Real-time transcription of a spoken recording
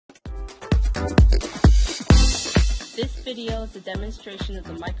This video is a demonstration of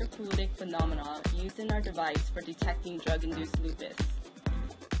the microfluidic phenomena used in our device for detecting drug-induced lupus.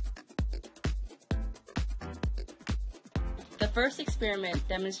 The first experiment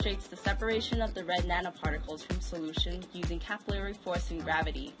demonstrates the separation of the red nanoparticles from solution using capillary force and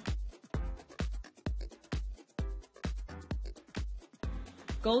gravity.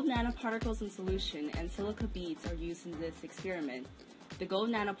 Gold nanoparticles in solution and silica beads are used in this experiment. The gold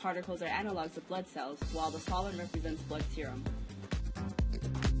nanoparticles are analogs of blood cells, while the solid represents blood serum.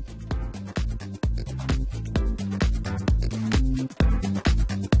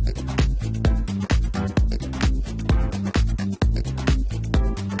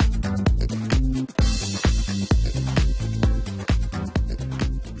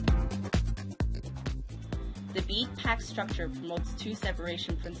 The bead pack structure promotes two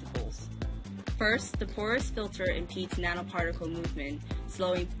separation principles. First, the porous filter impedes nanoparticle movement,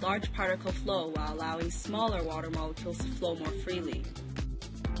 slowing large particle flow while allowing smaller water molecules to flow more freely.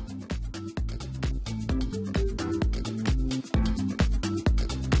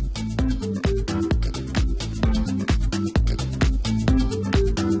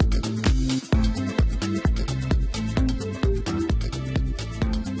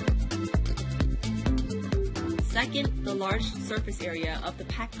 Second, the large surface area of the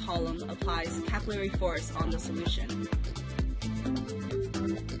packed column applies capillary force on the solution.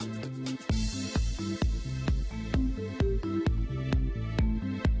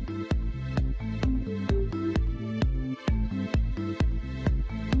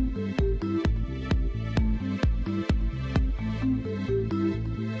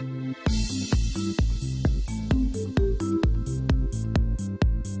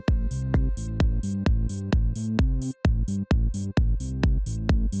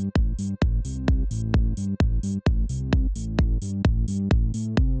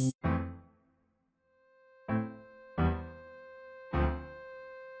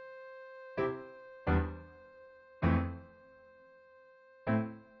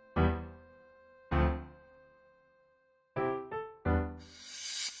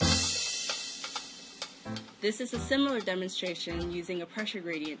 This is a similar demonstration using a pressure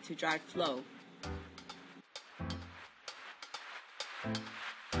gradient to drive flow.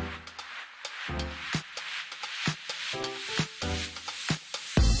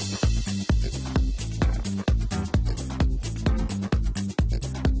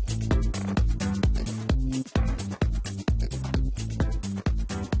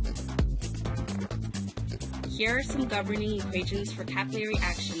 Here are some governing equations for capillary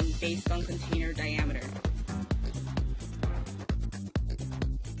action based on container diameter.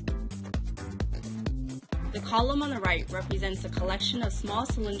 The column on the right represents a collection of small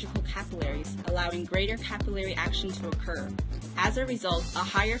cylindrical capillaries, allowing greater capillary action to occur. As a result, a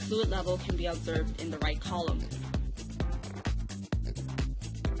higher fluid level can be observed in the right column.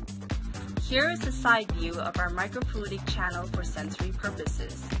 Here is a side view of our microfluidic channel for sensory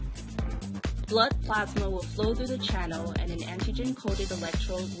purposes. Blood plasma will flow through the channel, and an antigen-coated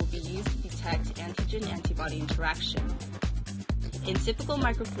electrode will be used to detect antigen-antibody interaction. In typical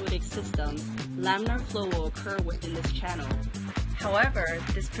microfluidic systems, laminar flow will occur within this channel. However,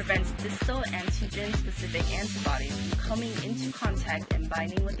 this prevents distal antigen-specific antibodies from coming into contact and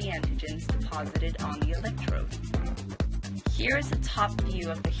binding with the antigens deposited on the electrode. Here is a top view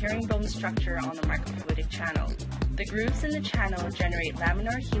of the herringbone structure on the microfluidic channel. The grooves in the channel generate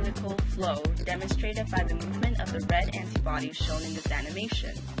laminar helical flow, demonstrated by the movement of the red antibodies shown in this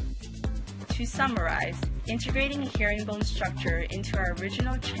animation. To summarize, integrating a herringbone structure into our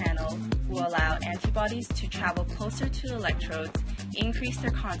original channel will allow antibodies to travel closer to electrodes, increase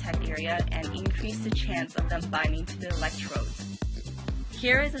their contact area, and increase the chance of them binding to the electrodes.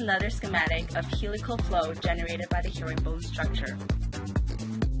 Here is another schematic of helical flow generated by the herringbone structure.